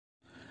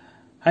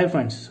Hi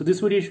friends, so this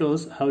video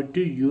shows how to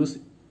use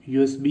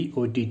USB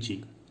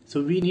OTG.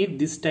 So we need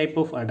this type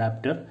of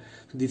adapter.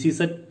 So this is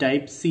a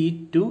type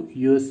C to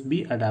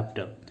USB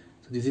adapter.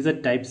 So this is a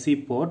type C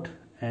port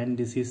and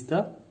this is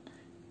the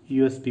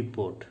USB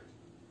port.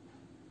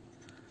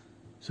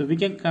 So we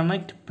can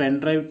connect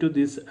pendrive to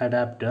this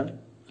adapter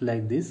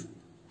like this.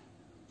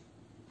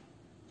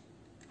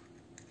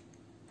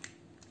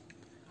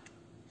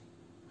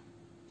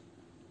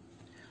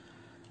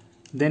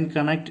 Then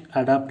connect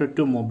adapter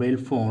to mobile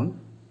phone.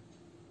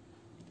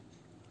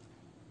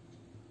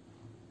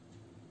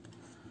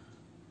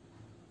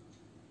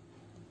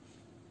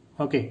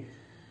 Okay,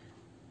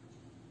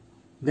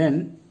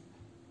 then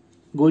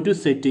go to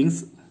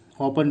settings,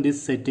 open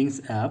this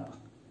settings app,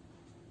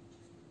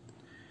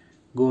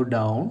 go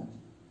down,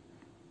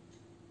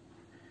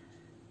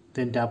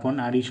 then tap on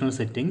additional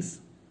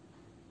settings,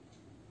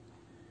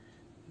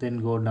 then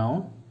go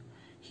down.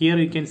 Here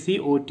you can see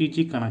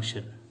OTG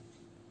connection.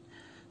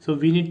 So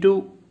we need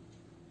to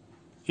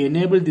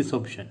enable this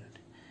option.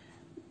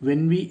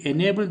 When we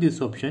enable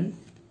this option,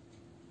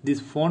 this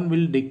phone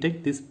will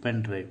detect this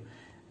pen drive.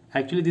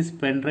 Actually this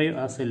pen drive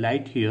has a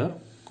light here.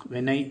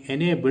 When I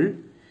enable,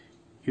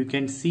 you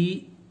can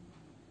see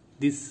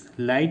this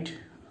light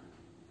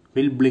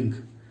will blink.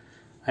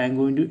 I am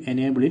going to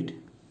enable it.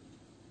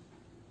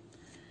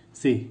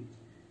 See,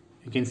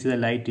 you can see the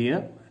light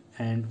here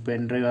and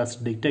pen drive has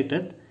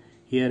detected.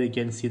 Here you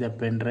can see the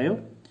pen drive.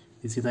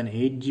 This is an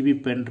 8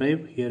 GB pen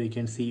drive. Here you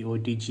can see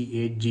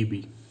OTG 8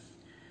 GB.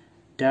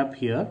 Tap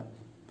here.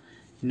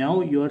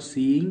 Now you are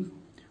seeing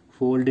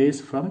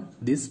folders from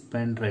this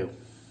pen drive.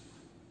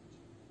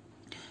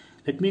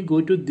 Let me go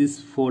to this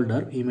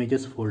folder,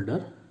 images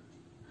folder.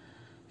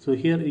 So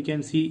here you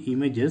can see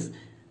images.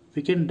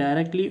 We can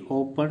directly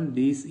open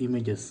these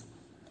images.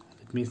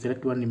 Let me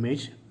select one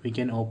image. We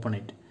can open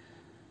it.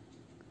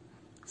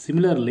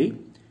 Similarly,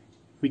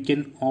 we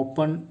can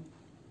open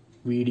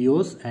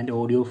videos and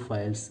audio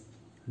files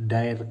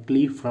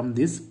directly from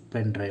this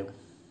pen drive.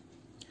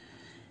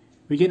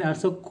 We can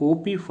also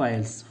copy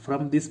files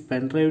from this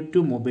pen drive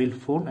to mobile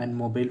phone and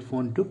mobile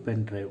phone to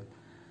pen drive.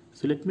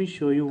 So let me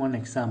show you one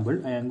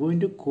example. I am going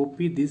to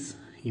copy this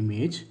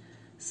image,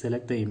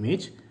 select the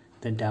image,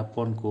 then tap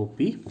on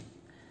copy,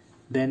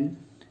 then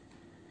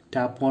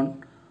tap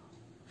on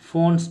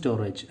phone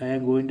storage. I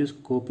am going to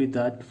copy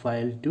that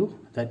file to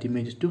that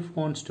image to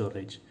phone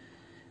storage.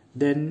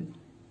 Then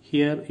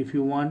here if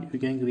you want, you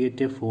can create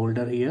a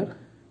folder here.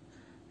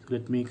 So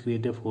let me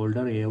create a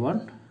folder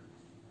A1.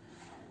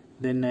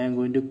 Then I am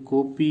going to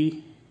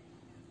copy,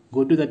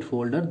 go to that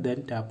folder,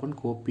 then tap on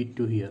copy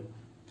to here.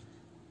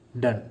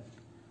 Done.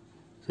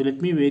 So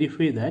let me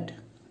verify that.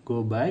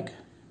 Go back,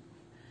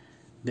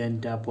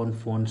 then tap on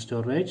phone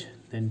storage,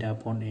 then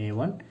tap on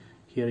A1.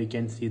 Here you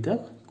can see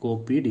the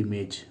copied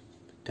image.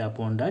 Tap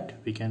on that,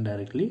 we can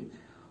directly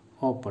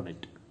open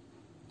it.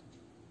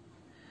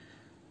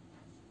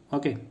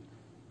 Okay,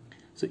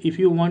 so if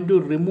you want to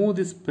remove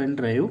this pen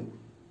drive,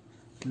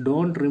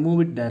 don't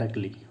remove it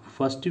directly.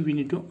 First we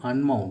need to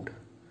unmount.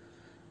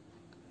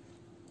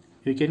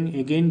 You can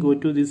again go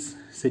to this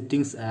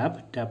settings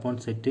app, tap on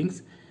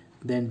settings,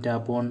 then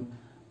tap on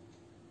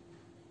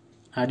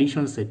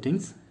additional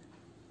settings,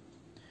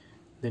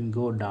 then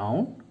go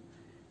down.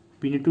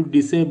 We need to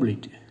disable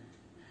it.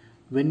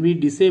 When we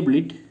disable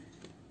it,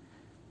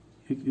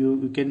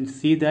 you can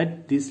see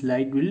that this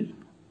light will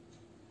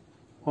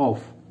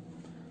off.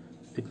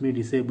 Let me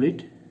disable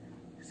it.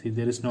 See,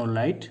 there is no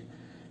light.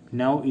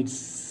 Now it's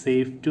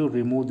safe to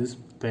remove this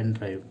pen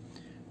drive.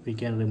 We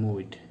can remove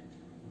it.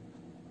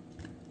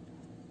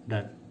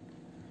 Done.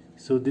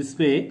 So this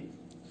way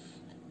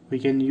we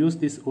can use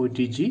this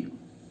OTG.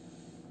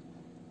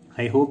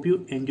 I hope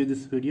you enjoy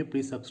this video.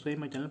 Please subscribe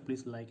my channel.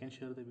 Please like and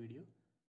share the video.